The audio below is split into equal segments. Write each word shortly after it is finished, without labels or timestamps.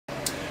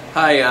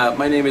Hi,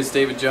 my name is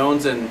David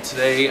Jones, and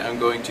today I'm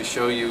going to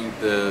show you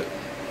the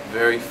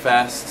very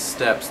fast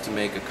steps to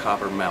make a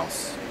copper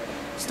mouse.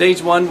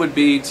 Stage one would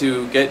be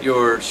to get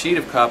your sheet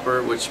of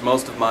copper, which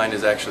most of mine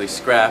is actually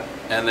scrap,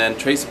 and then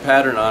trace a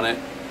pattern on it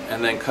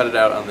and then cut it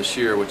out on the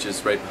shear, which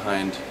is right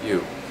behind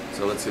you.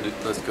 So let's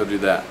go do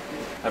that.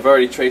 I've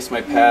already traced my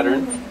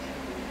pattern.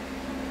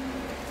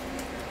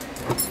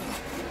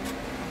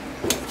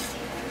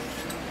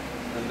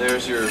 And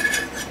there's your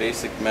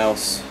basic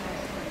mouse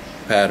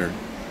pattern.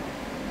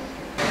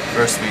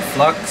 First we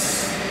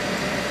flux,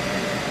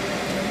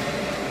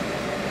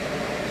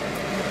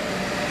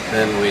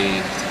 then we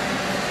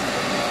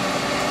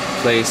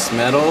place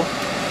metal.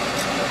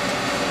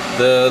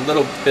 The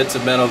little bits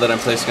of metal that I'm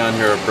placing on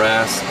here are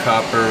brass,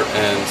 copper,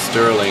 and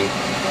sterling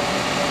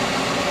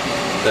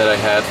that I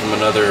had from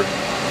another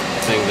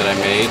thing that I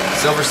made.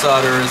 Silver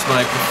solder is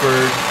my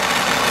preferred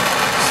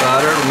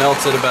solder. It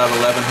melts at about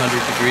 1100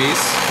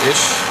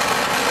 degrees-ish.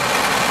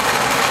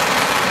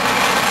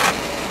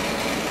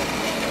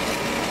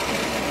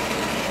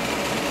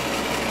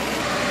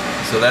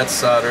 So that's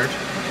soldered,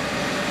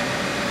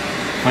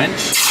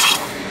 quenched,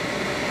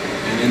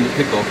 and in the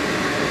pickle.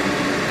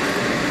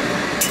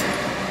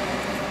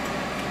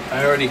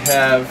 I already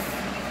have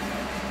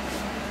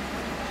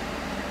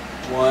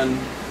one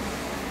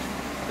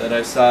that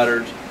I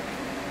soldered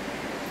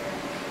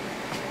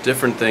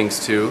different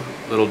things to,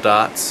 little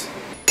dots.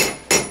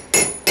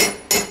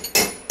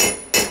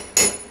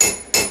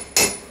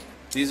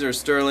 These are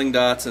sterling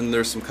dots and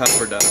there's some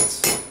copper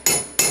dots.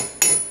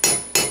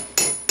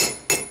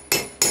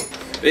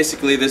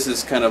 Basically, this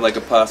is kind of like a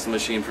pasta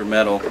machine for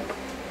metal.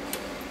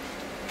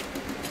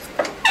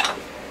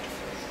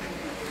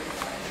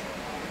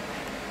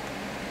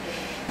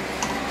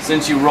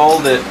 Since you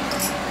rolled it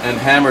and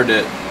hammered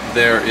it,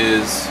 there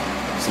is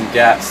some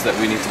gaps that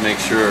we need to make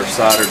sure are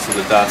soldered so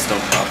the dots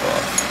don't pop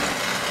off.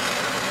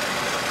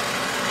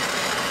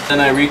 Then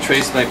I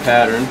retrace my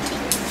pattern.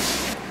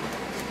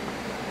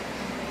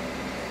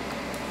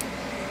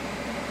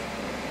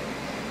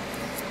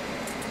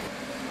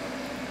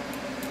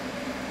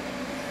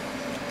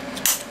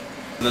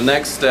 The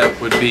next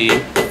step would be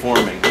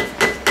forming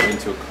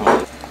into a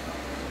cone.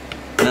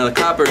 Now the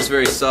copper is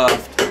very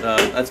soft.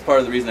 That's part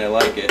of the reason I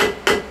like it.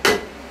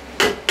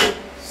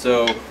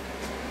 So,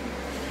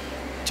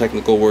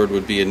 technical word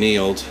would be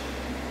annealed.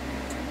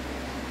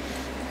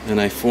 And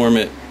I form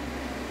it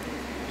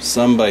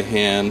some by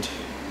hand,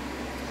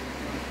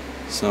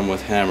 some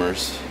with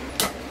hammers.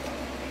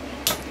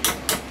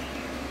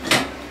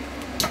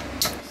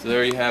 So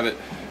there you have it,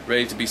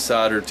 ready to be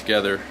soldered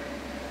together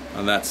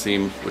on that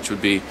seam, which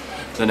would be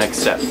the next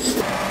step.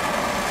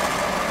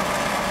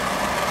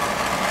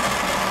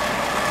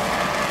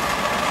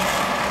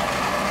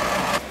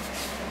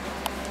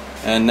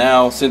 And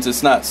now, since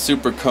it's not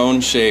super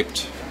cone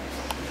shaped,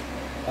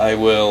 I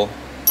will,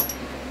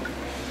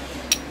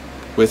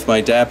 with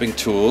my dapping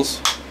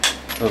tools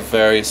of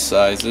various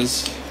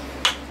sizes,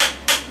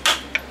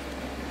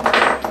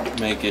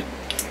 make it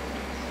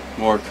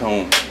more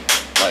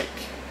cone-like.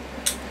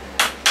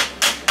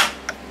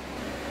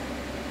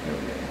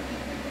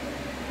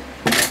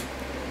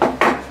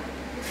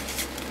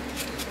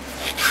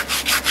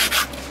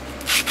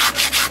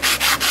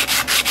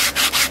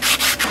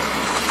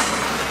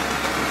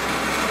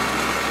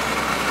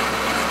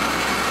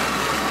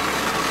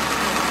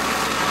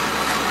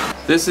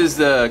 This is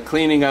the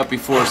cleaning up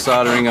before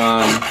soldering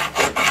on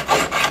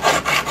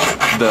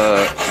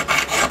the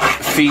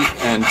feet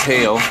and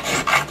tail.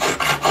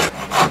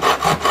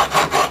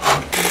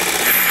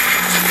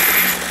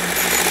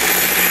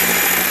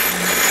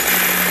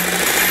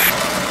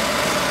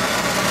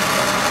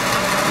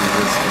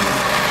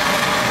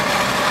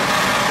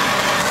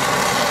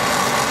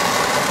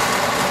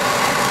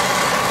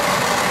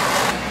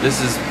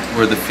 This is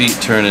where the feet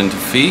turn into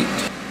feet.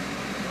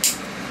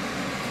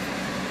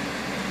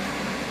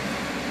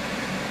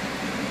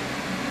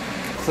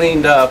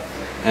 Cleaned up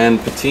and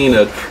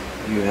patinaed,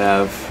 you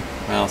have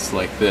a mouse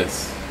like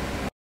this.